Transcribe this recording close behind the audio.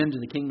into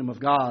the kingdom of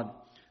God.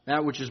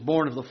 That which is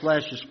born of the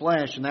flesh is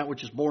flesh, and that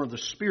which is born of the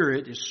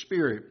Spirit is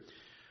spirit.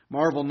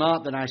 Marvel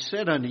not that I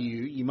said unto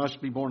you, ye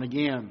must be born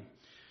again.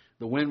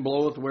 The wind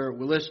bloweth where it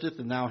listeth,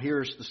 and thou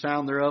hearest the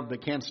sound thereof,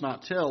 but canst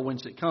not tell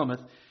whence it cometh,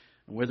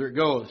 and whither it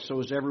goeth. So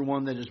is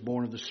everyone that is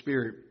born of the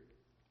Spirit.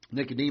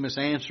 Nicodemus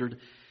answered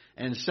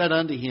and said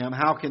unto him,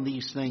 How can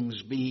these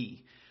things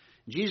be?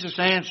 Jesus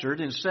answered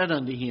and said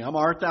unto him,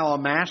 Art thou a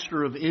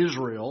master of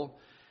Israel,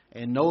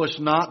 and knowest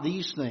not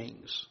these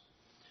things?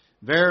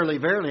 Verily,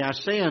 verily, I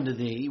say unto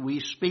thee, we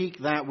speak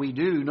that we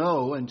do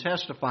know, and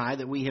testify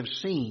that we have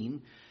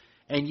seen,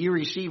 and ye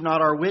receive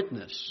not our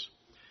witness.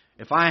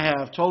 If I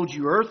have told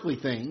you earthly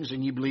things,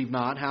 and ye believe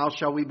not, how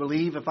shall we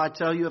believe if I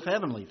tell you of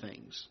heavenly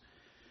things?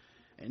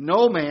 And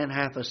no man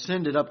hath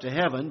ascended up to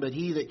heaven, but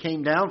he that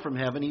came down from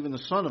heaven, even the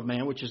Son of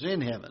Man, which is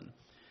in heaven.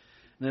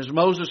 And as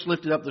Moses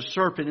lifted up the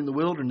serpent in the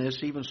wilderness,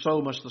 even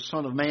so must the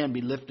Son of Man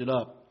be lifted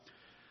up.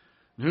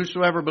 And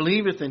whosoever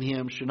believeth in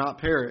him should not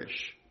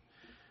perish,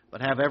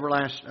 but have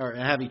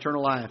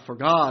eternal life. For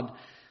God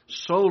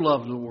so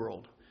loved the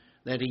world,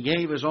 that He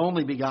gave His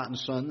only begotten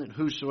Son, that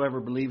whosoever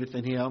believeth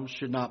in Him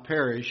should not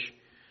perish,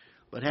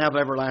 but have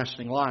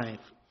everlasting life.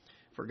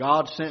 For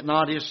God sent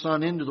not His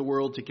Son into the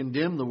world to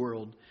condemn the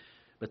world,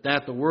 but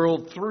that the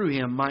world through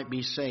Him might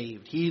be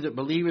saved. He that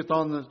believeth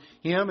on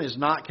Him is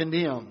not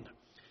condemned,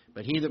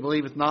 but he that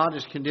believeth not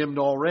is condemned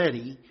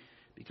already,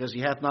 because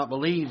he hath not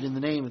believed in the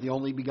name of the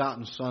only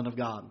begotten Son of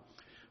God.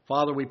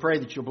 Father, we pray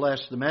that You'll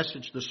bless the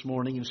message this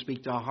morning and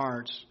speak to our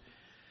hearts.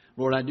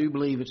 Lord, I do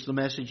believe it's the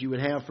message You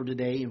would have for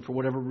today, and for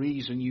whatever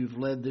reason You've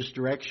led this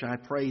direction, I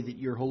pray that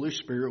Your Holy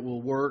Spirit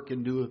will work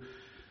and do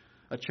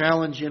a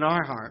challenge in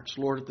our hearts.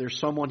 Lord, if there's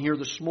someone here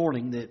this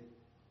morning that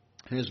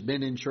has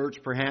been in church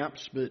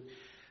perhaps, but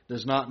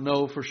does not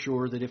know for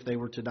sure that if they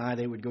were to die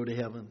they would go to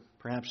heaven.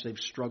 Perhaps they've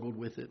struggled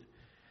with it.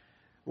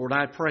 Lord,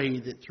 I pray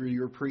that through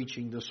Your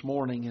preaching this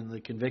morning and the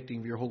convicting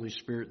of Your Holy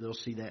Spirit, they'll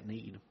see that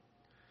need.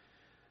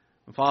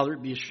 And Father,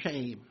 it'd be a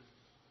shame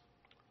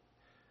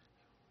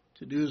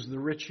to do as the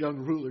rich young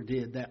ruler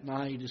did that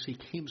night as he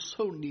came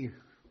so near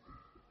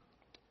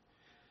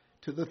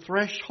to the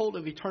threshold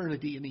of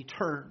eternity, and he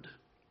turned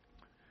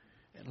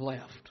and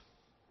left.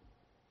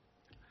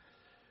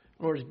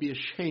 Lord, it'd be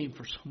a shame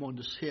for someone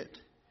to sit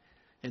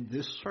in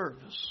this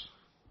service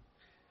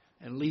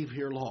and leave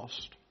here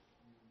lost.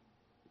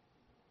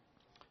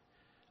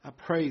 I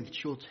pray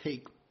that You'll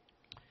take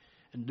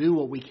and do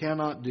what we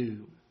cannot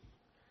do.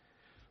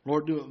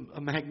 Lord, do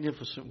a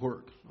magnificent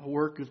work, a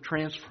work of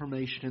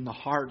transformation in the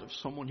heart of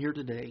someone here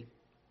today.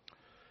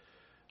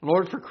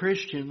 Lord, for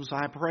Christians,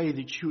 I pray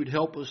that You would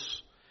help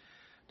us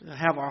to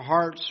have our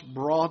hearts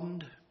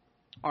broadened,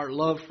 our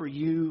love for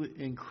You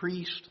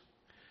increased.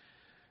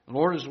 And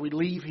Lord, as we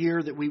leave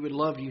here, that we would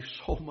love You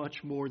so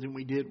much more than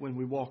we did when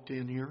we walked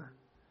in here.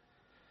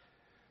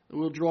 That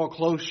we'll draw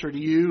closer to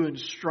You and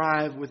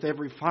strive with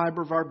every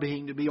fiber of our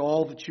being to be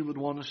all that You would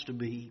want us to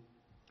be,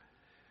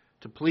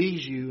 to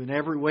please You in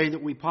every way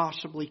that we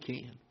possibly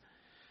can.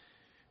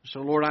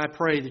 So, Lord, I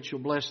pray that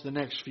You'll bless the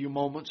next few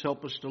moments.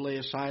 Help us to lay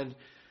aside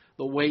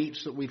the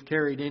weights that we've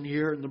carried in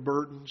here and the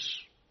burdens,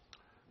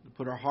 to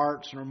put our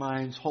hearts and our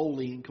minds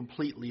wholly and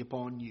completely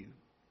upon You.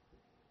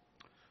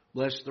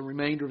 Bless the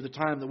remainder of the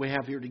time that we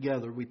have here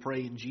together. We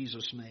pray in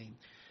Jesus' name.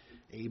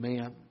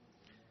 Amen.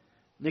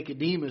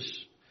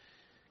 Nicodemus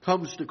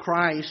comes to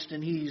Christ,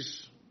 and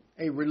he's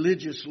a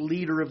religious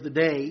leader of the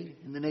day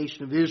in the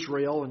nation of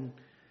Israel, and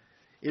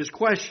is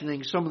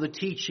questioning some of the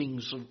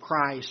teachings of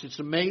Christ. It's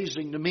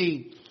amazing to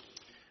me,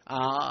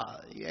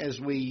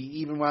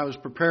 even while I was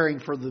preparing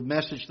for the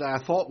message that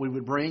I thought we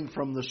would bring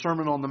from the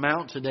Sermon on the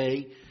Mount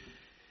today,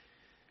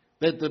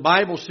 that the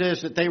Bible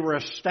says that they were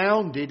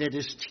astounded at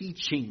His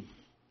teaching.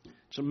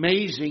 It's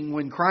amazing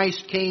when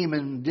Christ came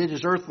and did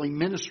His earthly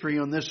ministry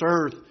on this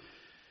earth,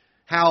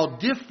 how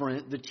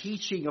different the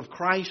teaching of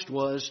Christ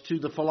was to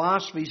the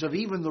philosophies of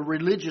even the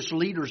religious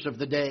leaders of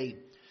the day.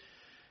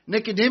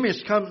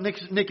 Nicodemus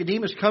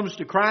comes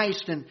to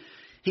Christ, and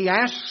he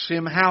asks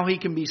Him how he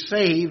can be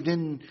saved,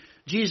 and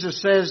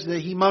Jesus says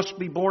that he must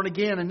be born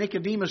again, and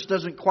Nicodemus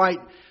doesn't quite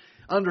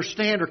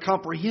understand or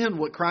comprehend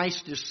what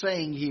Christ is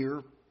saying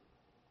here.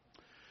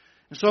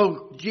 And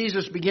so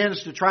Jesus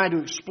begins to try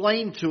to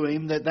explain to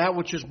him that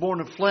which is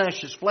born of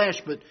flesh is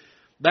flesh, but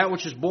that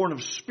which is born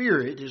of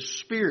spirit is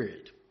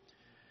spirit.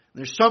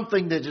 There's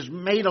something that is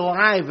made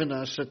alive in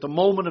us at the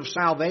moment of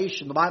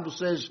salvation. The Bible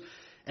says,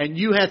 and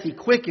You hath He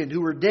quickened who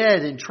were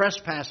dead in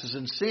trespasses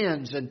and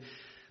sins. And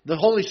the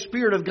Holy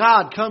Spirit of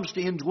God comes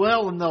to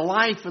indwell in the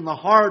life and the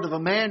heart of a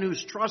man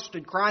who's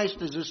trusted Christ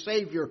as his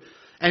Savior,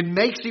 and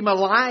makes him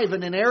alive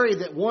in an area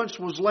that once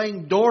was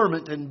laying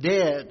dormant and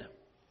dead.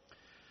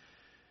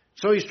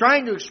 So he's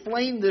trying to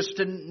explain this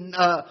to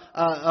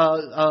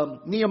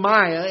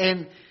Nehemiah,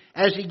 and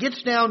as he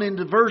gets down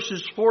into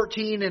verses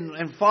 14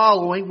 and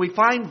following, we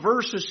find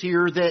verses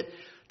here that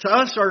to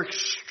us are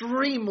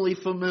extremely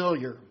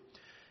familiar.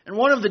 And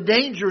one of the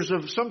dangers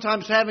of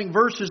sometimes having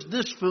verses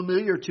this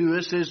familiar to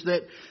us is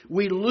that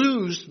we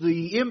lose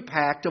the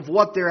impact of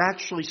what they're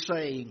actually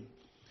saying.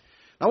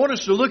 I want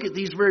us to look at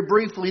these very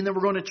briefly, and then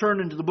we're going to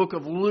turn into the book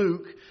of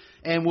Luke,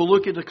 and we'll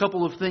look at a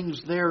couple of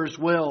things there as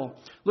well.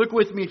 Look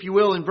with me, if you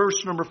will, in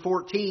verse number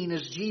 14,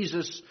 as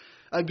Jesus,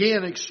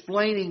 again,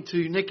 explaining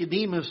to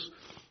Nicodemus,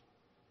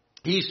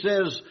 He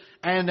says,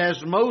 "And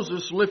as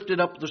Moses lifted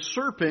up the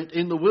serpent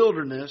in the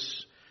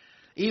wilderness,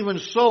 even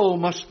so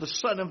must the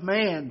Son of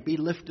Man be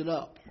lifted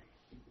up."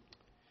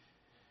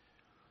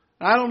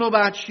 I don't know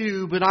about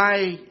you, but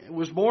I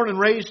was born and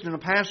raised in a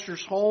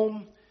pastor's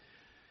home,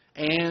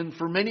 and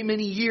for many,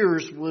 many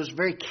years was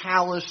very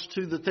callous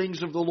to the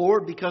things of the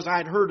Lord because I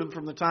had heard them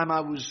from the time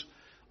I was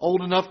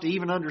old enough to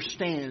even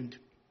understand.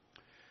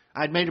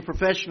 I'd made a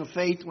profession of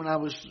faith when I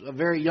was a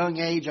very young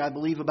age, I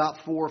believe about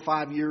 4 or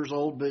 5 years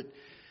old, but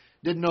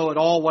didn't know at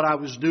all what I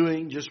was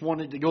doing. Just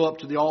wanted to go up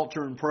to the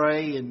altar and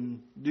pray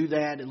and do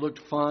that. It looked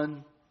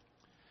fun.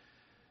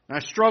 And I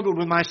struggled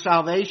with my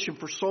salvation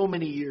for so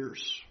many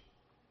years.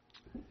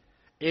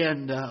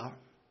 And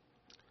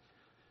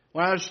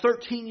when I was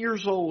 13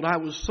 years old, I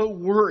was so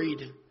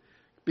worried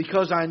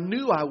because I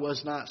knew I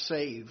was not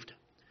saved.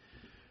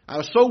 I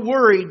was so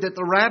worried that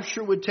the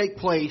rapture would take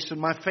place and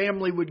my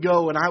family would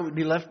go and I would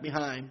be left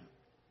behind.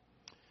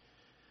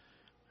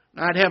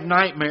 I'd have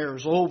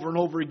nightmares over and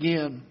over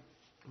again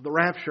of the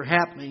rapture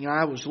happening and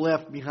I was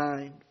left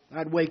behind.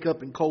 I'd wake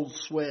up in cold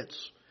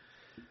sweats.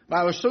 But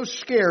I was so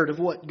scared of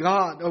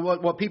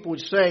what people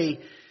would say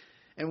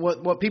and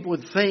what people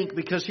would think,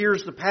 because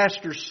here's the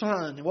pastor's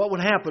son. And what would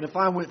happen if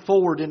I went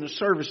forward in a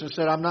service and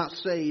said, "I'm not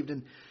saved"?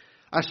 And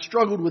I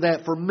struggled with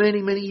that for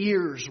many, many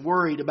years,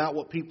 worried about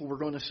what people were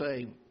going to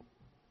say.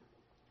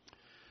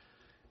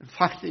 And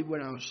finally,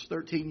 when I was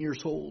 13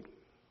 years old,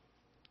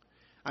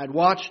 I'd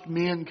watched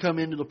men come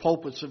into the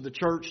pulpits of the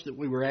church that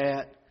we were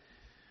at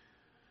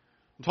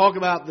and talk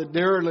about the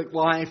derelict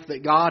life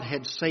that God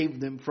had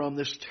saved them from,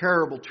 this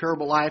terrible,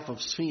 terrible life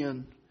of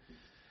sin.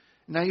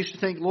 And I used to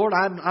think, Lord,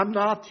 I'm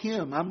not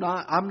him. I'm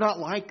not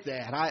like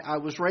that. I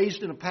was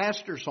raised in a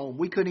pastor's home.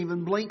 We couldn't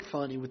even blink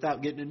funny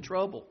without getting in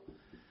trouble.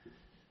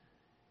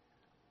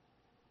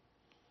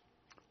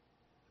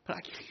 But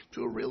I came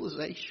to a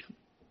realization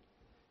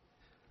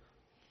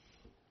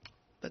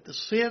that the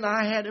sin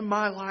I had in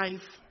my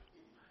life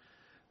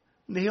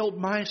nailed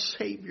my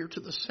Savior to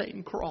the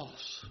same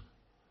cross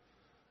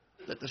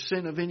that the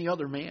sin of any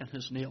other man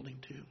has nailed Him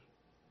to.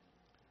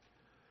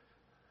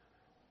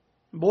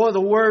 Boy,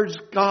 the words,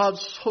 "God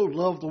so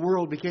loved the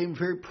world," became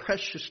very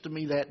precious to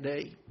me that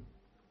day.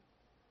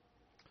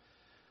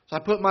 So I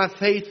put my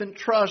faith and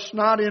trust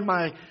not in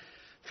my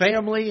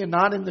family and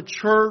not in the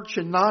church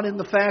and not in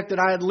the fact that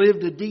I had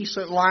lived a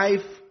decent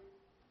life.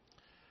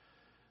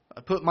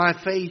 I put my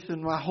faith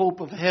and my hope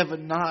of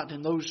heaven not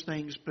in those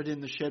things, but in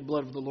the shed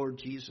blood of the Lord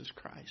Jesus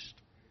Christ.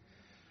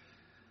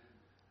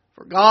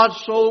 For God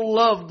so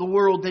loved the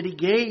world that He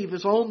gave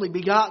His only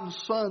begotten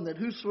Son, that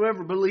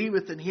whosoever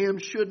believeth in Him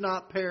should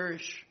not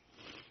perish,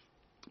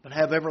 but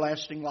have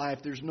everlasting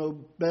life. There's no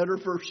better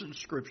verse in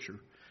Scripture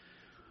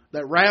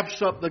that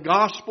wraps up the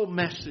gospel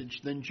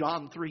message than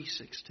John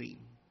 3:16.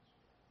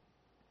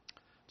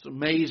 It's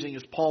amazing,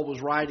 as Paul was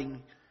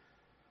writing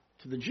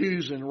to the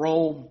Jews in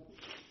Rome,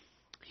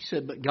 he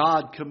said, "But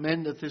God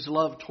commendeth His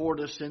love toward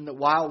us in that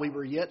while we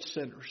were yet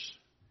sinners."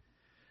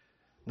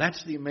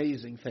 That's the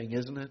amazing thing,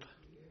 isn't it?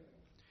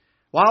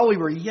 While we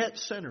were yet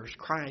sinners,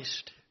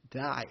 Christ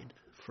died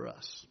for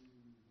us.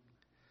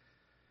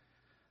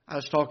 I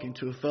was talking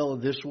to a fellow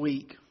this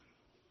week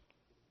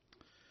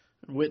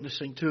and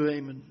witnessing to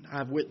him, and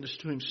I've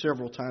witnessed to him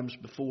several times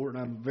before, and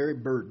I'm very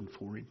burdened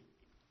for him.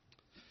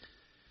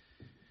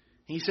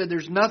 He said,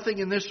 "There's nothing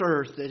in this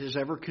earth that has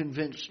ever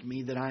convinced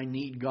me that I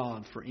need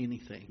God for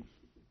anything."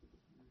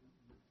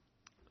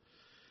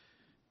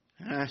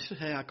 And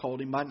I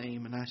called him by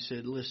name and I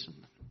said,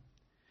 "Listen,"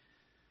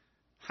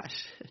 I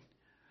said,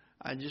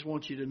 "I just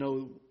want you to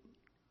know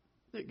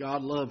that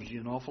God loves you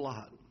an awful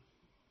lot.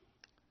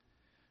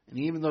 And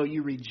even though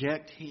you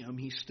reject Him,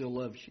 He still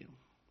loves you.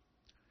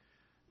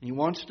 And He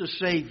wants to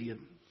save you.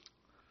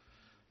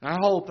 And I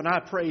hope and I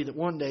pray that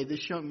one day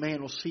this young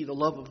man will see the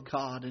love of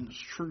God in its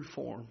true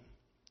form.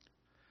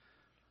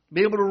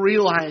 Be able to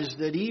realize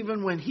that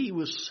even when he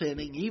was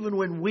sinning, even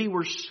when we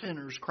were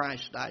sinners,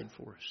 Christ died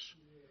for us."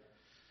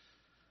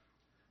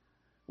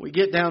 We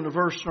get down to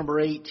verse number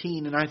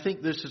 18, and I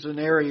think this is an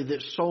area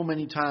that so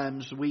many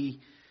times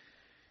we,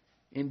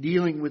 in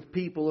dealing with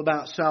people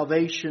about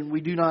salvation, they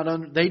do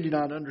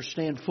not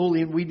understand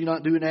fully, and we do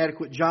not do an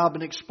adequate job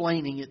in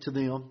explaining it to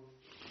them.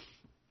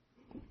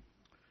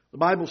 The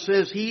Bible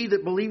says, "He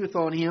that believeth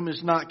on Him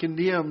is not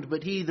condemned,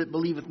 but he that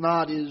believeth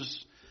not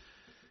is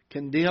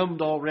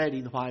condemned already,"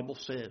 the Bible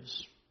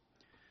says.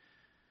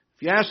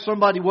 If you ask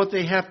somebody what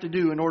they have to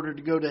do in order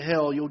to go to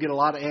hell, you'll get a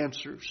lot of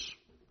answers.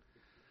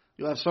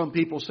 You'll have some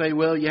people say,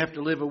 "Well, you have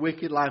to live a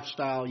wicked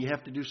lifestyle. You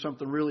have to do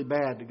something really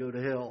bad to go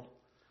to hell."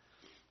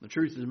 The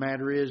truth of the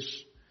matter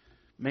is,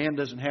 man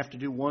doesn't have to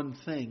do one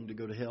thing to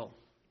go to hell.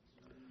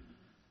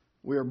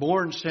 We are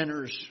born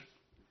sinners.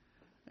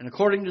 And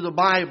according to the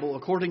Bible,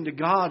 according to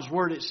God's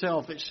Word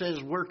itself, it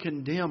says we're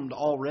condemned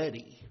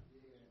already.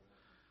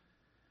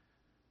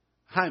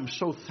 I am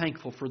so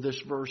thankful for this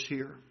verse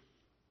here.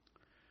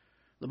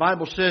 The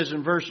Bible says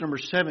in verse number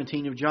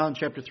 17 of John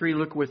chapter 3,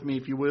 look with me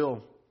if you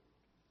will.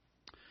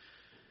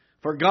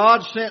 For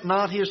God sent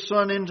not His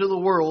Son into the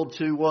world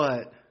to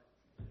what?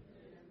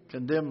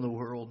 Condemn the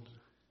world,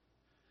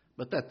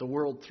 but that the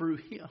world through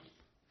Him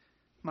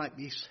might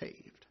be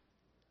saved.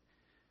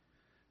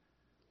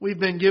 We've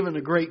been given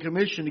a great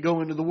commission to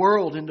go into the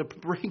world and to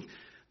bring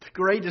the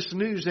greatest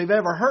news they've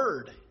ever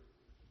heard.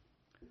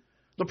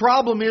 The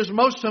problem is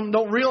most of them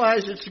don't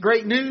realize it's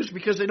great news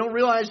because they don't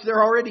realize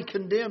they're already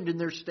condemned in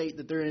their state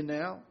that they're in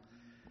now.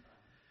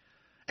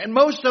 And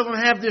most of them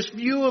have this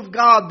view of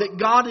God, that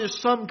God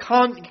is some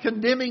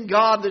condemning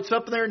God that's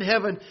up there in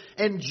heaven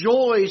and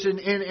joys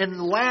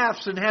and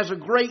laughs and has a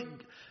great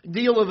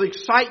deal of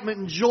excitement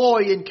and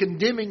joy in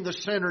condemning the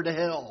sinner to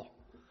hell.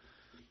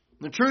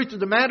 The truth of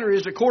the matter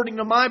is, according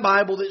to my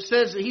Bible, it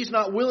says that He's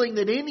not willing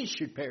that any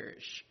should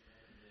perish,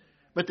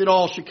 but that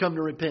all should come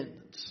to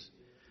repentance.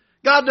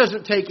 God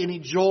doesn't take any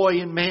joy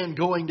in man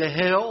going to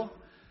hell.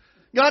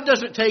 God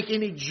doesn't take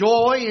any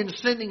joy in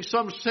sending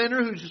some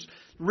sinner who's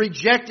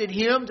rejected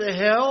Him to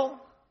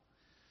hell.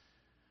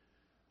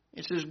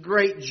 It's His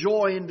great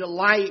joy and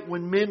delight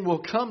when men will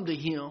come to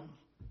Him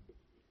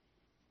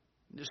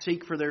to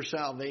seek for their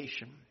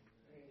salvation.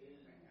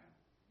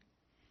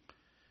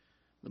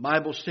 The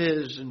Bible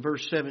says in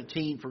verse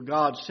 17, for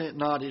God sent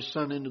not His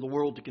Son into the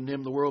world to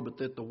condemn the world, but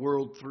that the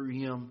world through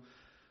Him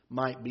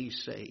might be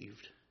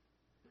saved.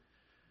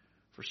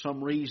 For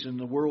some reason,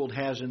 the world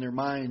has in their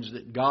minds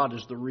that God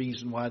is the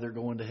reason why they're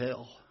going to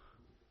hell.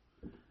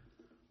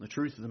 The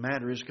truth of the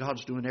matter is,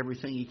 God's doing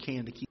everything He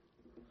can to keep.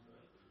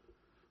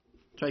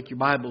 Take your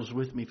Bibles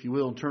with me, if you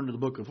will, and turn to the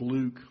book of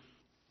Luke.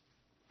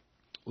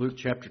 Luke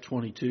chapter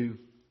 22.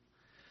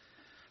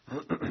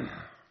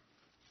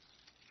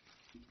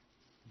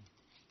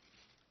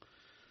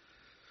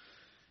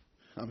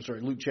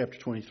 Luke chapter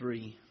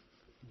 23.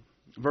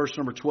 Verse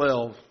number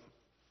 12.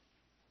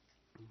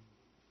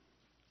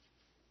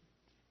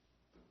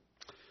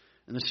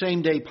 And the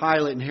same day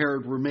Pilate and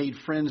Herod were made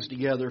friends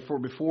together, for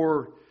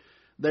before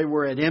they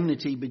were at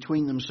enmity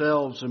between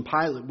themselves. And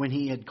Pilate, when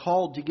he had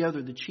called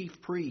together the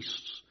chief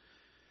priests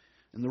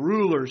and the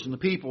rulers and the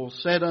people,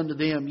 said unto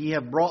them, Ye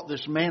have brought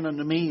this man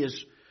unto me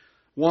as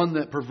one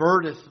that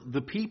perverteth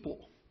the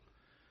people.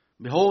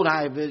 Behold,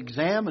 I have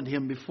examined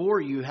him before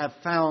you, have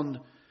found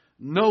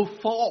no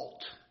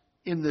fault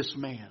in this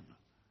man,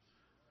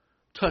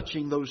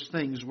 touching those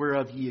things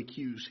whereof ye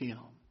accuse him.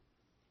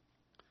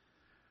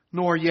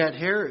 Nor yet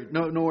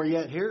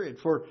Herod,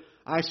 for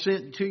I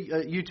sent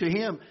you to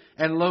him,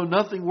 and lo,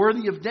 nothing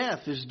worthy of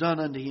death is done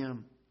unto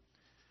him.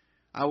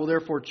 I will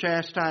therefore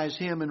chastise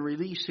him and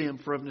release him,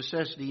 for of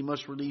necessity he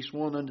must release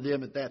one unto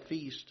them at that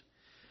feast.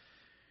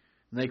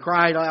 And they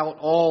cried out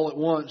all at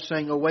once,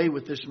 saying, Away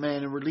with this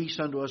man, and release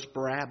unto us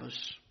Barabbas,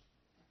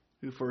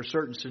 who for a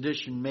certain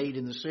sedition made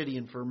in the city,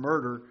 and for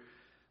murder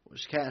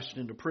was cast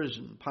into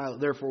prison.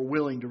 Pilate, therefore,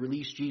 willing to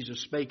release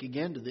Jesus, spake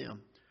again to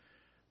them.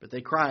 But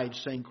they cried,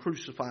 saying,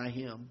 Crucify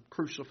him,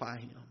 crucify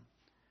him.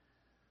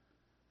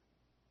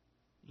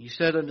 He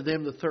said unto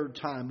them the third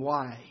time,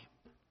 Why?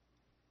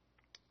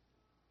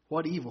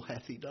 What evil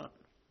hath he done?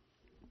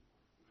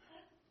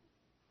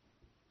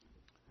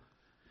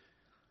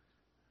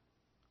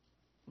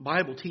 The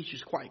Bible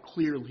teaches quite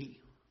clearly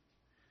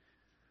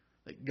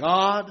that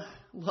God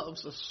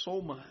loves us so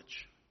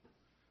much,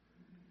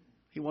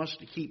 He wants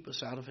to keep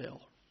us out of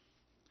hell.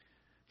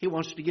 He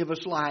wants to give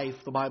us life,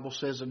 the Bible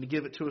says, and to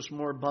give it to us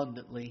more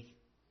abundantly.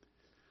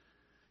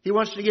 He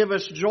wants to give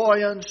us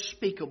joy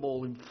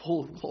unspeakable and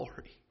full of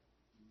glory.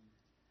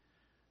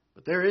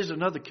 But there is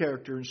another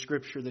character in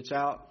Scripture that's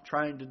out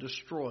trying to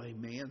destroy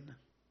man.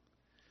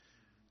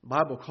 The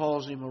Bible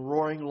calls him a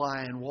roaring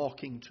lion,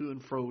 walking to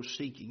and fro,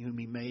 seeking whom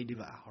he may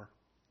devour.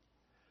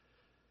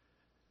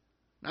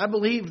 I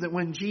believe that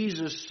when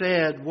Jesus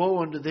said,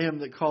 Woe unto them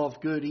that calleth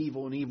good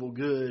evil and evil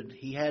good,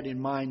 He had in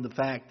mind the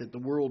fact that the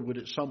world would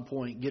at some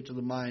point get to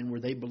the mind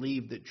where they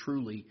believe that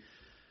truly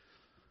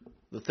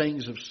the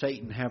things of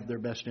Satan have their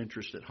best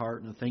interest at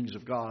heart, and the things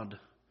of God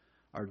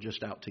are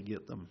just out to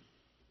get them.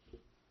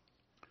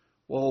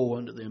 Woe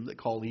unto them that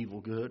call evil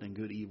good and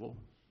good evil.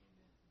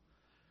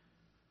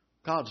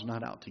 God's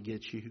not out to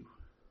get you.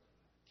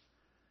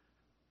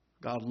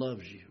 God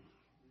loves you.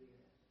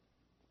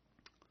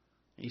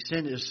 He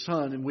sent His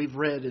Son, and we've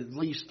read at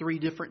least 3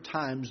 different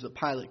times that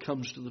Pilate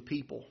comes to the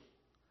people.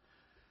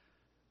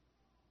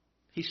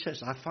 He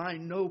says, I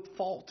find no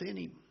fault in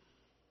him.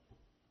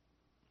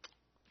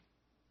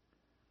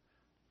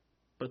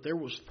 But there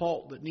was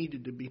fault that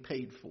needed to be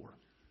paid for.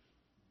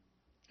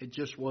 It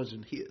just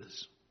wasn't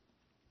his.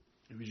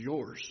 It was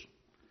yours.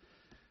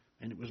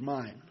 And it was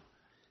mine.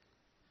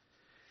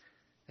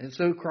 And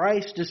so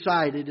Christ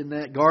decided in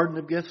that Garden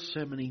of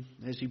Gethsemane,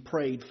 as He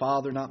prayed,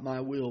 Father, not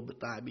my will, but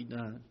Thy be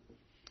done.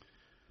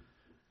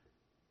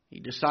 He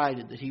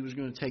decided that He was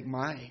going to take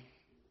my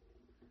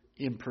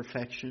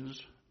imperfections,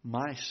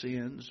 my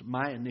sins,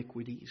 my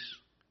iniquities,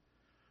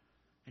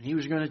 and He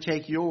was going to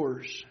take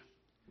yours,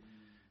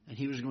 and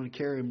He was going to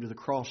carry them to the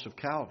cross of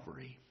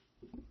Calvary.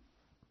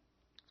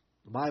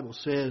 The Bible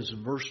says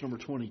in verse number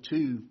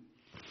 22,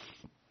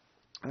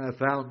 I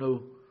found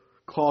no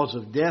cause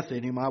of death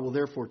in him. I will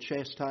therefore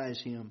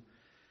chastise him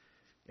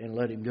and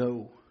let him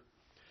go.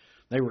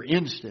 They were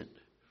instant,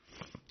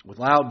 with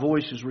loud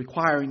voices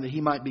requiring that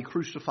he might be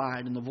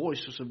crucified, and the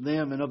voices of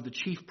them and of the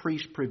chief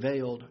priests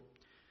prevailed.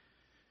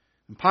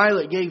 And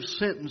Pilate gave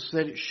sentence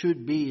that it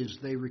should be as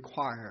they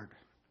required.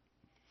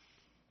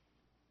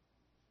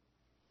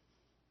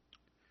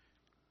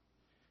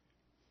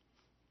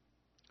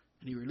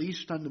 And he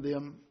released unto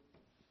them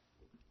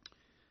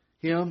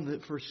him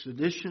that for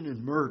sedition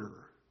and murder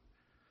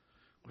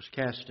was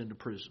cast into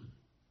prison,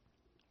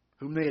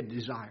 whom they had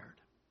desired.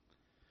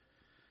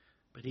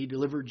 But he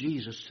delivered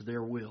Jesus to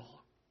their will.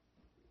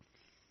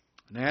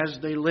 And as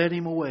they led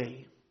him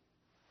away,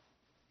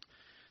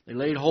 they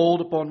laid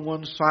hold upon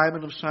one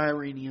Simon of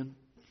Cyrene,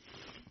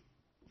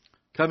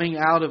 coming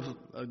out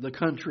of the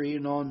country,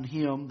 and on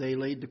him they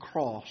laid the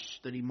cross,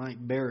 that he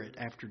might bear it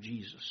after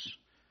Jesus.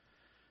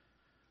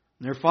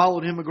 And there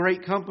followed him a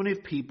great company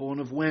of people and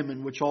of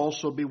women, which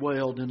also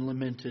bewailed and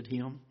lamented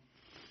him.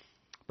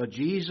 But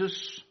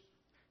Jesus,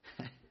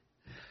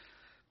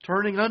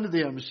 turning unto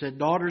them, said,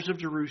 Daughters of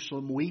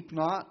Jerusalem, weep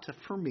not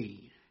for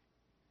me,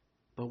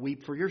 but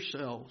weep for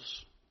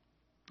yourselves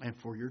and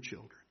for your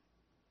children.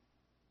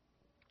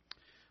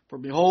 For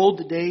behold,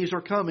 the days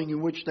are coming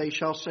in which they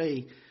shall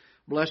say,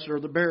 Blessed are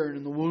the barren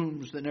and the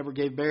wombs that never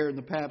gave bear, and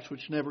the paps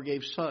which never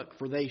gave suck.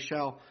 For they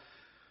shall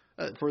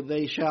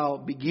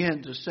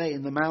begin to say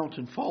in the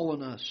mountain, Fall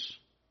on us,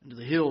 and to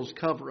the hills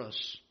cover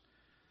us.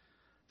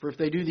 For if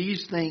they do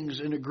these things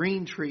in a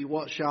green tree,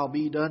 what shall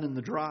be done in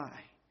the dry?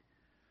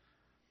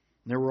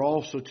 And there were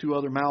also 2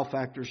 other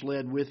malefactors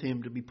led with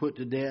him to be put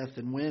to death.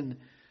 And when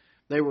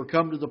they were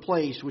come to the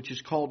place which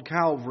is called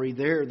Calvary,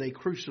 there they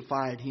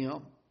crucified him.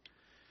 And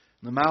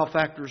the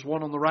malefactors,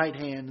 one on the right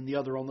hand and the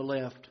other on the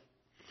left.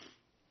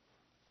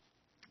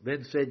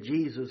 Then said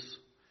Jesus,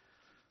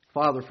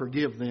 Father,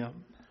 forgive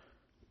them,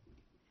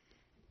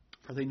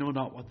 for they know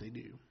not what they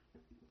do.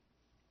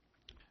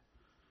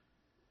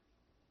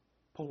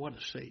 Oh, what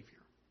a Savior.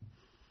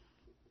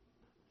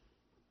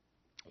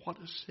 What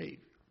a Savior.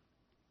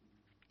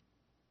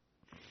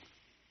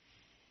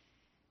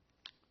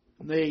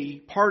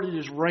 They parted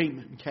his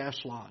raiment and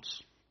cast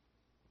lots.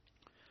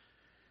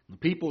 The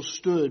people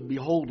stood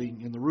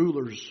beholding, and the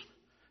rulers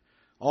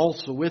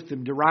also with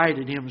them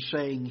derided him,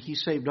 saying, He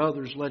saved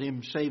others, let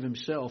him save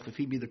himself, if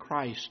he be the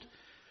Christ,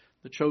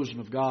 the chosen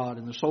of God.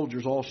 And the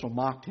soldiers also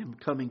mocked him,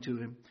 coming to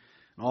him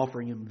and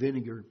offering him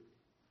vinegar,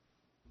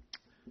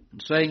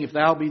 and saying, If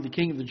thou be the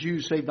King of the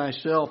Jews, save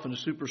thyself. And a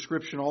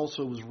superscription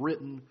also was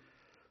written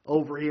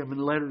over him in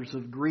letters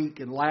of Greek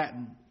and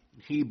Latin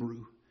and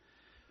Hebrew,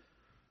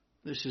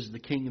 This is the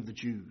King of the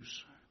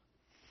Jews.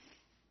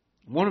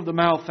 One of the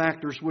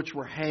malefactors which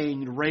were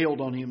hanged railed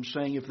on him,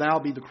 saying, If thou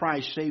be the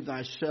Christ, save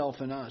thyself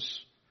and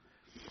us.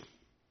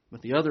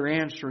 But the other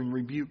answering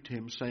rebuked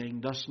him,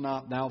 saying, Dost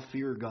not thou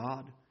fear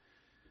God,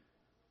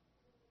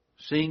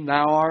 seeing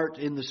thou art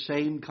in the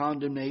same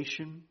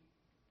condemnation?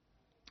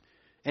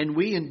 And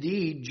we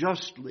indeed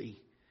justly,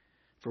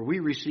 for we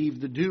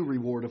receive the due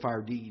reward of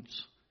our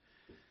deeds.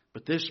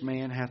 But this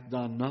man hath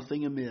done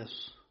nothing amiss.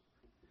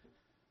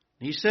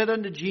 He said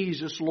unto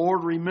Jesus,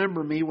 Lord,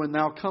 remember me when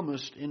thou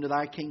comest into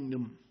thy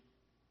kingdom.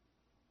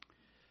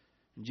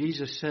 And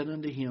Jesus said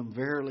unto him,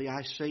 Verily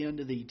I say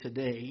unto thee,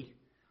 today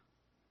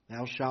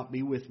thou shalt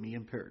be with me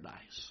in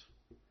paradise.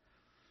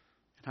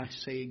 And I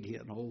say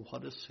again, oh,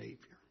 what a Savior.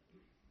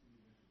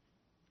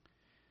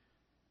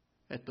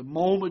 At the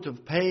moment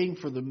of paying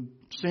for the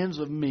sins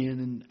of men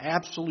in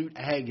absolute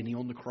agony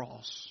on the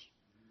cross,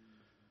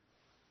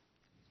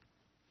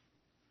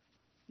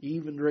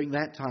 even during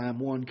that time,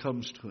 one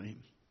comes to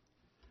him.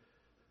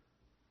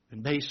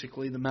 And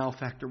basically the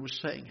malefactor was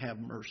saying, Have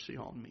mercy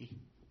on me.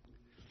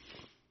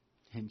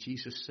 And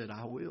Jesus said,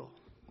 I will.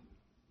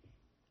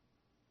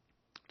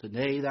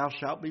 Today thou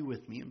shalt be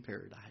with me in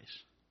paradise.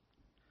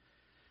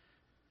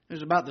 It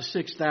was about the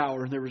 6th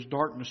hour, and there was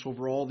darkness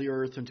over all the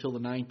earth until the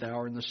 9th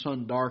hour, and the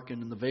sun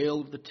darkened, and the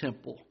veil of the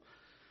temple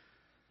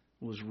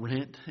was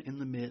rent in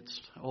the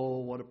midst. Oh,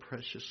 what a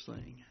precious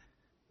thing.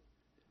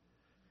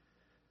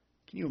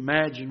 Can you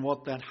imagine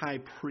what that high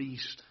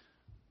priest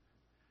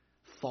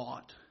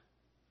thought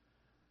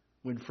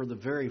when for the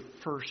very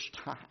first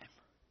time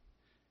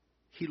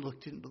he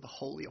looked into the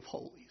Holy of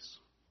Holies?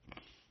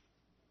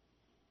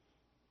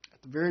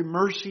 At the very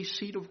mercy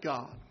seat of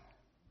God.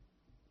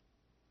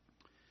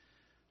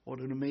 What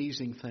an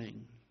amazing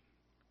thing.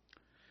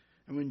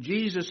 And when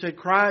Jesus had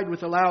cried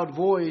with a loud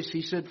voice,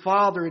 he said,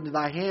 Father, into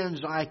thy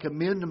hands I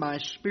commend my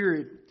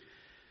spirit.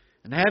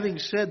 And having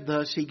said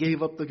thus, he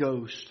gave up the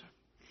ghost.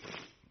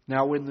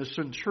 Now when the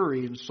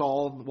centurion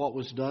saw what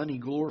was done, he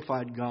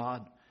glorified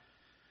God,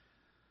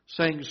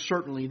 saying,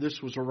 Certainly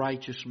this was a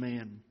righteous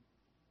man.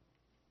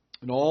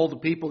 And all the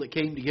people that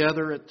came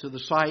together to the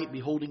sight,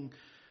 beholding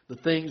the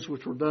things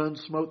which were done,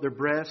 smote their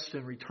breasts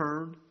and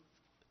returned.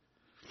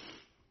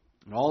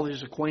 And all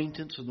his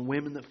acquaintance and the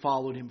women that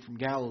followed him from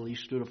Galilee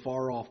stood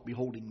afar off,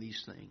 beholding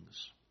these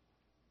things.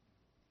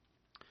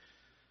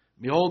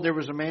 Behold, there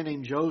was a man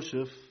named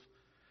Joseph,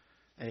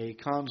 a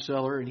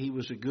consular, and he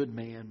was a good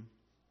man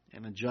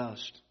and a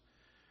just.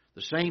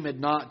 The same had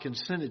not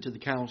consented to the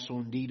counsel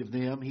indeed of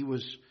them. He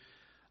was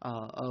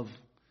of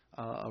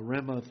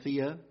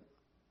Arimathea,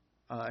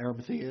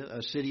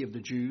 a city of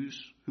the Jews,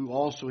 who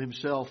also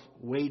himself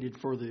waited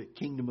for the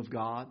kingdom of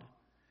God.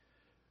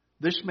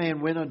 This man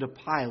went unto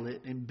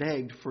Pilate and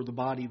begged for the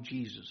body of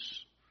Jesus.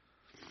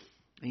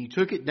 And he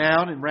took it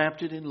down and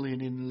wrapped it in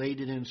linen and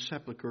laid it in a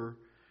sepulchre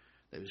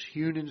that was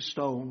hewn in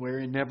stone,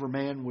 wherein never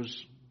man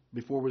was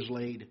before was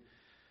laid.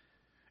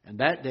 And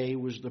that day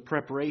was the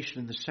preparation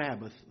in the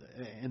Sabbath,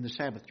 and the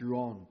Sabbath drew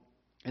on.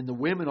 And the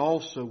women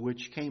also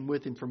which came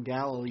with him from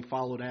Galilee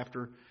followed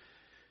after,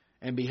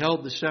 and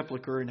beheld the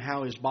sepulchre and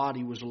how his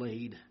body was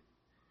laid.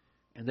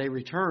 And they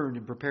returned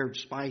and prepared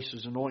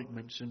spices and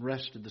ointments, and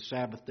rested the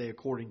Sabbath day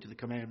according to the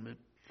commandment.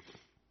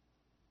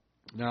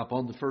 Now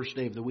upon the first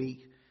day of the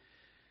week,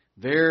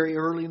 very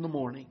early in the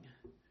morning,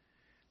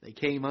 they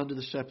came unto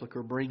the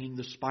sepulchre, bringing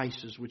the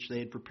spices which they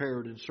had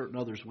prepared, and certain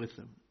others with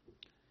them.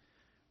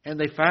 And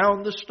they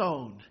found the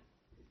stone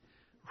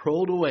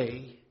rolled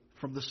away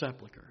from the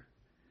sepulchre.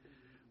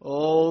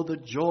 Oh, the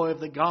joy of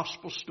the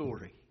gospel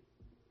story.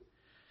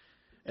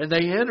 And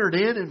they entered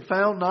in and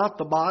found not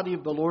the body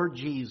of the Lord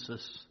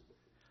Jesus.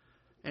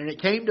 And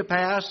it came to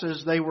pass,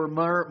 as they were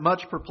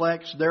much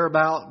perplexed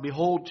thereabout,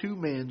 behold, two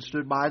men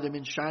stood by them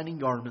in shining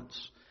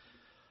garments.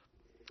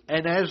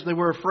 And as they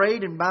were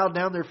afraid and bowed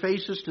down their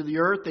faces to the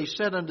earth, they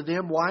said unto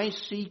them, Why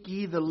seek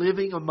ye the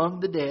living among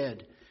the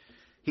dead?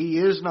 He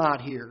is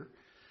not here,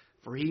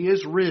 for he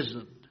is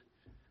risen.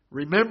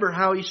 Remember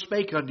how he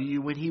spake unto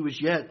you when he was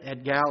yet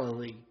at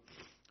Galilee,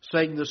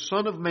 saying, The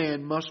Son of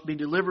Man must be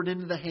delivered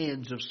into the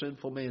hands of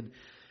sinful men,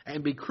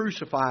 and be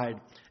crucified,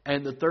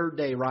 and the third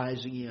day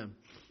rise again.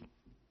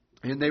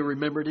 And they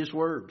remembered his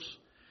words,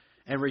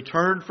 and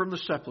returned from the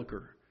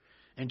sepulchre,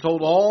 and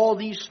told all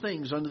these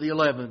things unto the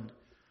 11,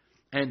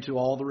 and to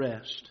all the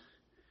rest.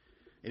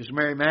 It was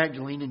Mary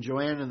Magdalene and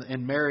Joanna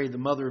and Mary, the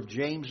mother of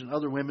James, and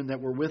other women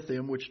that were with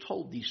them, which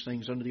told these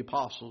things unto the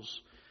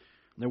apostles.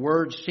 And their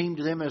words seemed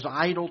to them as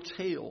idle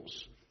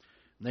tales,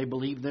 and they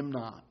believed them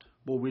not.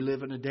 Boy, we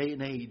live in a day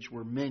and age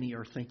where many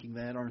are thinking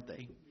that, aren't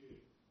they?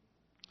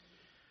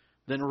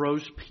 Then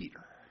arose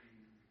Peter,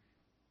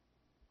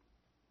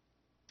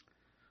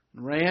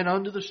 and ran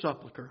unto the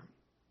sepulchre.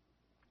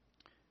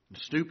 And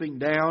stooping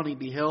down, he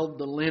beheld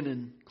the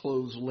linen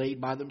clothes laid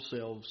by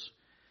themselves,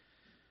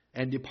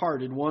 and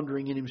departed,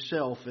 wondering in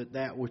himself at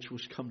that which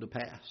was come to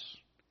pass.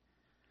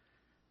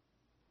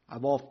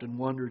 I've often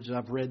wondered, as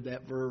I've read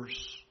that verse,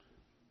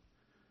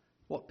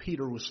 what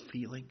Peter was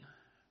feeling.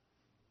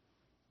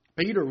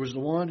 Peter was the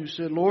one who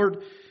said, Lord,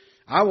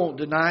 I won't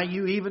deny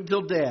you even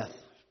till death.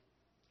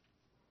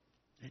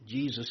 And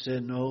Jesus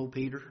said, No,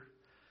 Peter,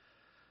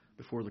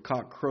 before the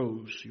cock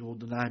crows, you'll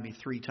deny me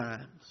 3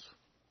 times.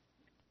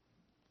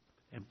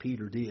 And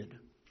Peter did.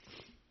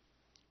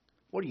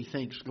 What do you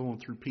think is going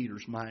through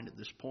Peter's mind at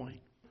this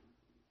point?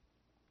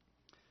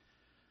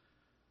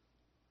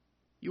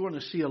 You want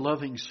to see a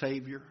loving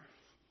Savior?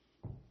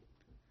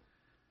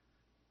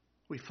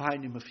 We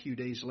find him a few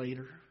days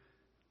later.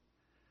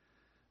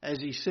 As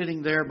he's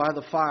sitting there by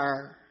the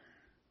fire,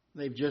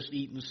 they've just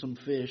eaten some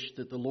fish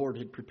that the Lord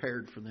had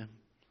prepared for them.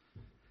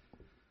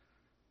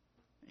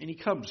 And he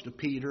comes to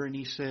Peter and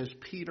he says,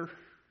 Peter,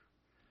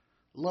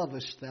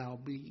 lovest thou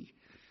me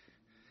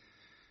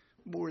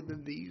more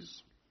than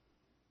these?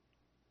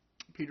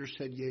 Peter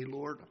said, Yea,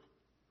 Lord,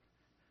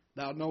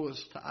 thou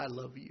knowest I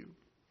love you.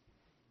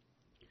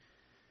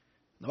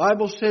 The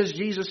Bible says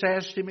Jesus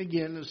asked him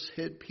again and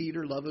said,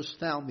 Peter, lovest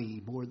thou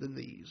me more than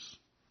these?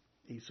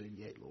 He said,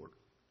 Yea, Lord.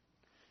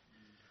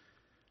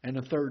 And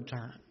a third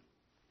time,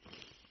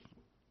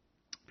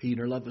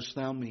 Peter, lovest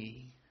thou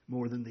me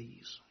more than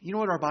these? You know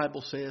what our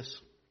Bible says?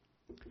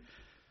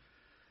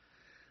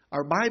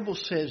 Our Bible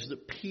says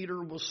that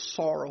Peter was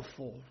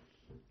sorrowful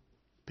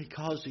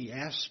because he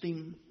asked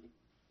him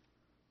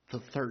the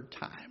third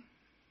time.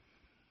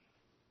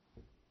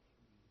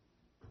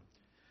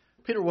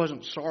 Peter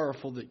wasn't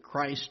sorrowful that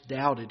Christ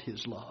doubted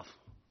his love.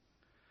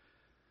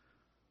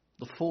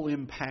 The full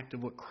impact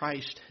of what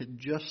Christ had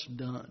just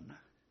done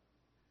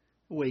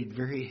weighed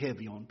very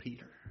heavy on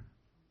Peter.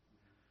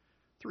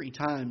 3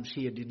 times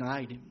he had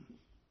denied him.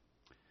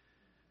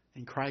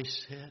 And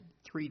Christ said,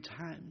 3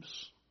 times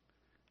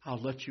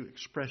I'll let you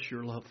express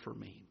your love for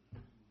me.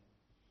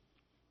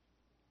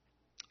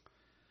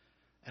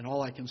 And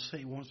all I can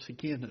say once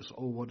again is,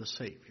 oh, what a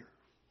Savior.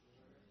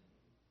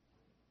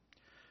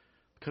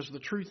 Because the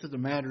truth of the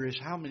matter is,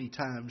 how many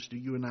times do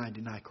you and I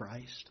deny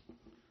Christ?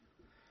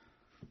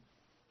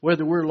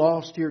 Whether we're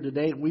lost here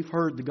today and we've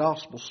heard the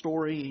gospel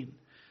story,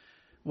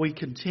 we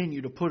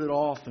continue to put it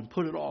off and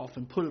put it off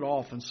and put it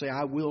off and say,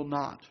 I will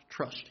not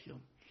trust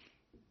Him.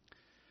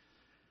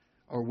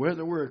 Or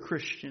whether we're a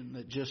Christian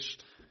that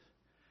just,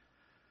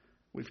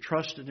 we've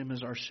trusted Him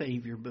as our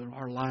Savior, but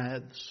our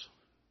lives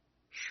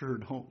sure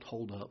don't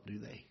hold up, do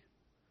they?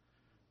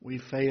 We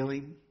fail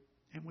Him,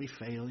 and we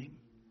fail Him,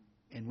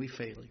 and we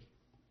fail Him.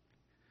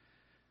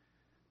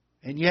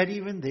 And yet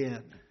even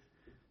then,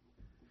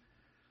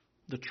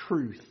 the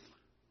truth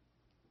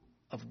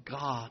of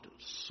God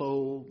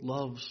so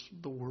loves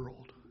the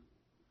world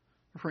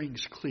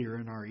rings clear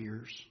in our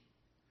ears.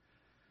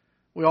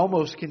 We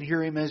almost can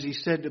hear Him as He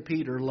said to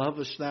Peter,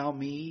 "Lovest thou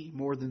me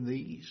more than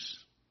these?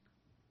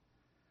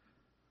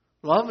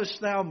 Lovest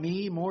thou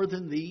me more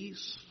than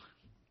these?"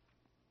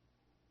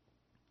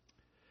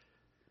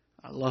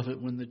 I love it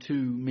when the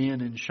two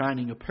men in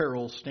shining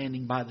apparel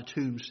standing by the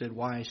tomb said,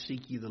 "Why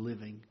seek ye the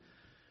living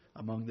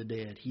among the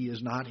dead? He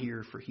is not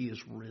here, for He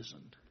is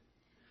risen."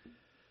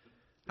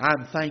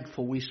 I'm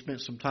thankful we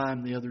spent some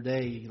time the other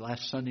day,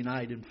 last Sunday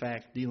night, in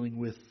fact, dealing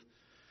with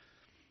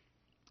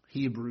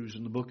Hebrews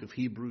and the book of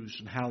Hebrews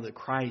and how that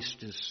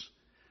Christ is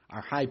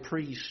our high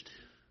priest.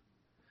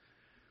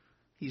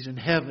 He's in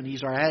heaven.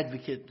 He's our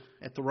advocate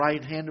at the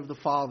right hand of the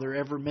Father,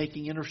 ever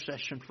making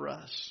intercession for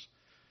us.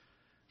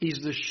 He's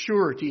the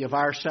surety of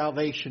our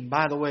salvation.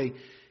 By the way,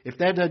 if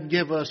that doesn't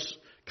give us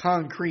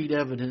concrete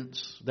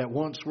evidence that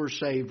once we're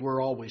saved,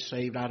 we're always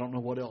saved, I don't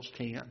know what else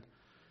can.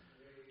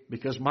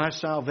 Because my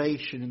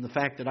salvation and the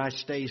fact that I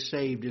stay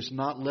saved is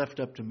not left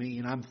up to me,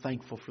 and I'm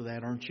thankful for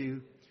that, aren't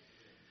you?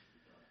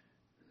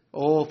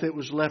 Oh, if it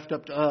was left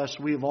up to us,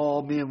 we of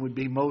all men would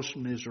be most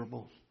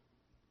miserable.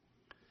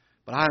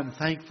 But I'm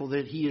thankful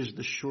that He is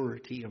the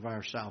surety of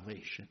our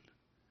salvation.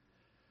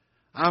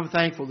 I'm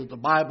thankful that the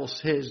Bible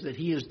says that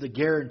He is the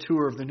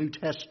guarantor of the New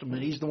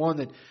Testament. He's the one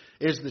that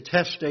is the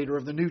testator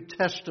of the New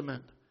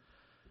Testament.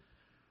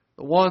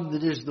 The one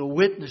that is the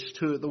witness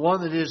to it. The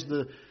one that is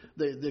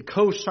the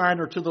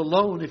co-signer to the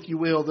loan, if you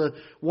will. The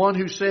one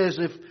who says,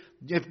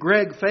 if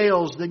Greg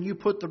fails, then you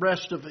put the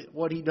rest of it,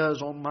 what he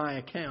does, on my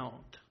account.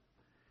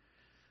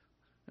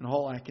 And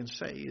all I can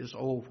say is,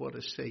 oh, what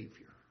a Savior.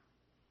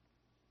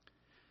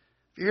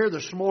 If you're here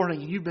this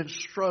morning and you've been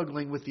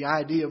struggling with the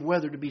idea of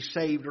whether to be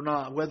saved or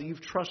not, whether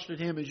you've trusted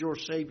Him as your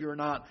Savior or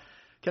not,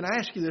 can I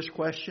ask you this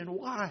question?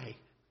 Why?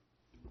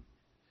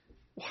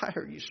 Why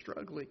are you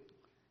struggling?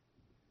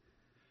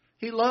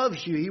 He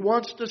loves you. He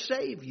wants to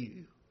save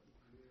you.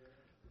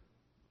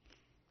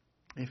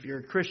 If you're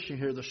a Christian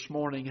here this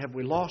morning, have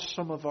we lost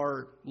some of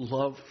our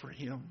love for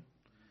Him?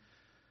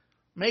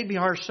 Maybe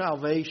our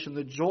salvation,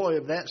 the joy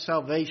of that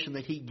salvation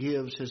that He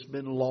gives, has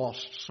been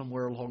lost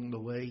somewhere along the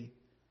way.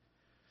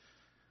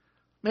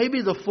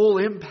 Maybe the full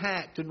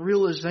impact and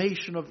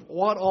realization of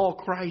what all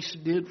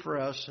Christ did for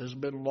us has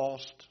been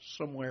lost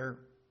somewhere.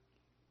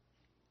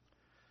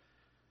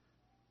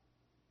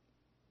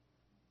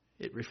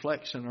 It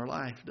reflects in our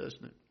life,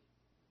 doesn't it?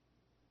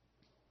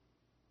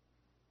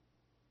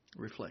 It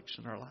reflects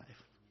in our life.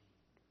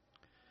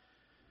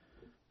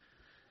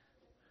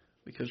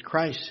 Because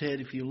Christ said,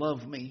 if you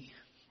love me,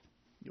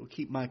 you'll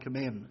keep my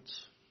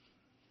commandments.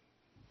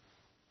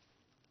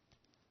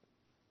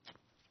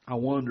 I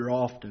wonder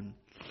often,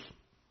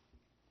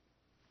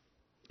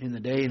 in the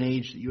day and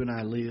age that you and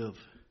I live,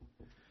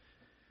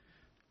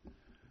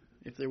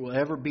 if there will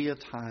ever be a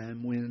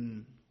time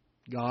when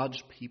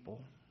God's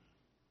people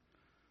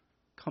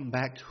come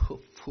back to a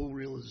full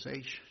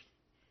realization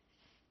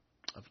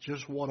of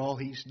just what all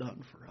He's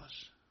done for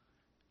us.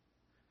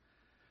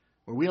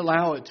 Where we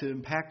allow it to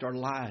impact our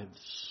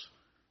lives.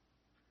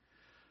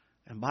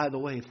 And by the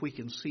way, if we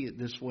can see it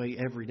this way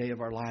every day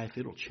of our life,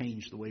 it'll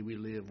change the way we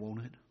live,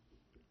 won't it?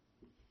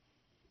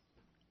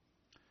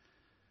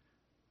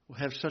 We'll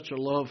have such a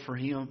love for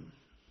Him.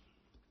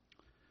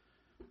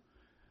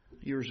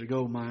 Years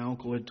ago, my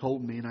uncle had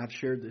told me, and I've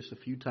shared this a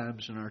few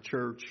times in our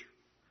church,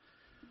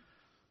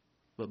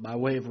 but by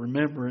way of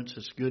remembrance,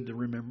 it's good to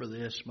remember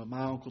this. But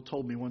my uncle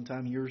told me one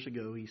time years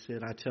ago, he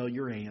said, I tell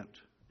your aunt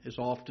as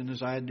often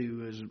as I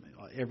do, as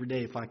every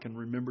day if I can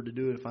remember to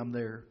do it, if I'm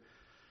there.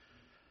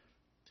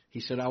 He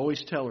said, I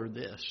always tell her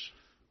this: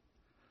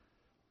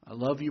 I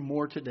love you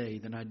more today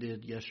than I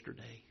did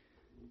yesterday,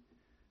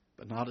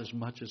 but not as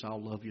much as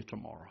I'll love you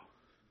tomorrow.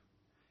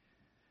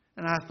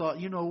 And I thought,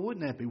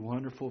 wouldn't that be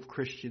wonderful if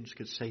Christians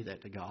could say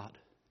that to God?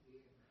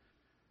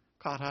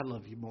 God, I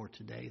love you more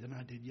today than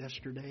I did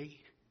yesterday.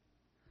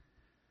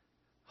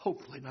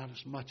 Hopefully not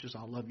as much as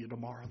I'll love you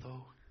tomorrow,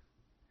 though.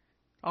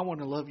 I want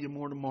to love you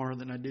more tomorrow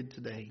than I did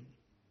today.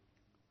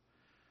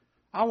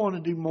 I want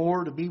to do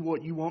more to be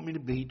what you want me to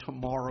be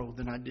tomorrow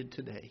than I did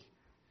today.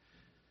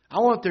 I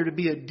want there to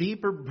be a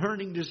deeper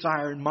burning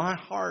desire in my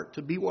heart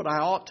to be what I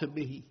ought to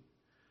be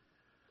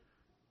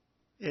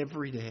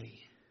every day.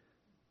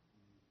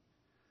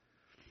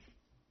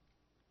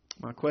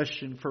 My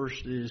question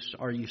first is,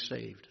 are you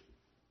saved?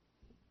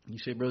 You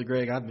say, Brother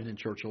Greg, I've been in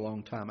church a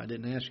long time. I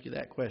didn't ask you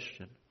that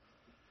question.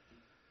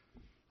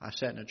 I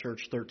sat in a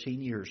church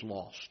 13 years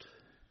lost.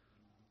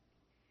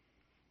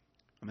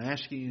 I'm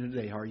asking you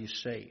today, are you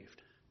saved?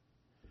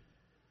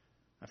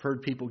 I've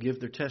heard people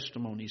give their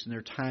testimonies, and there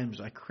are times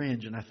I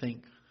cringe and I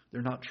think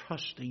they're not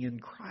trusting in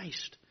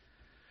Christ.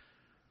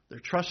 They're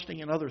trusting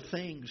in other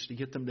things to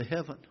get them to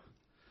heaven.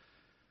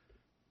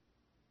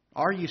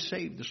 Are you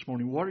saved this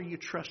morning? What are you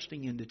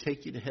trusting in to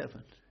take you to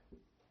heaven?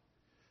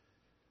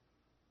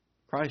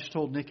 Christ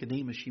told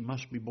Nicodemus, you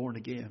must be born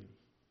again.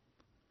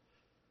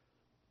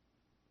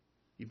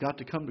 You've got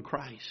to come to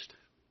Christ.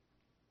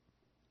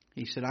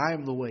 He said, I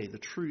am the way, the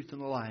truth,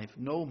 and the life.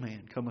 No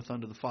man cometh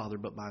unto the Father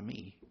but by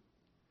me.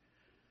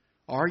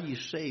 Are you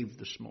saved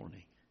this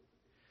morning?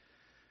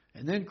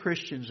 And then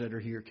Christians that are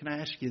here, can I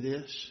ask you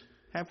this?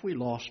 Have we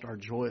lost our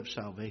joy of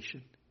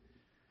salvation?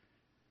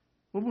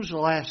 When was the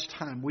last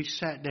time we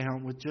sat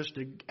down with just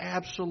an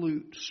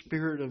absolute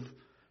spirit of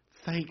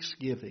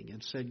thanksgiving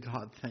and said,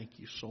 God, thank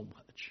you so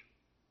much.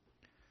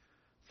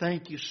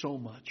 Thank you so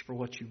much for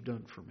what you've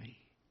done for me.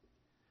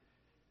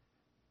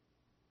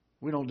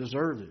 We don't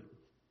deserve it.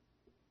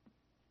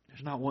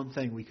 There's not one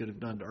thing we could have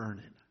done to earn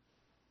it.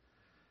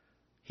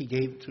 He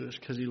gave it to us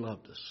because He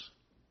loved us.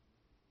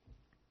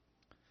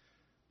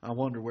 I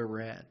wonder where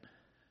we're at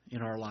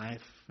in our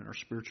life, in our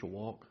spiritual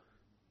walk.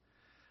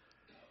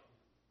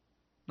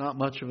 Not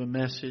much of a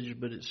message,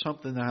 but it's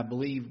something that I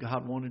believe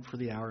God wanted for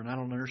the hour. And I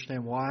don't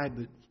understand why,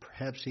 but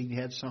perhaps He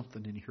had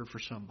something in here for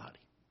somebody.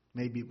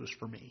 Maybe it was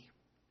for me.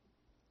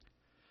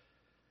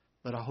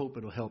 But I hope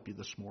it'll help you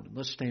this morning.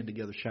 Let's stand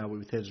together, shall we,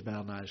 with heads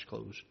bowed and eyes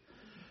closed.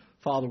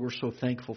 Father, we're so thankful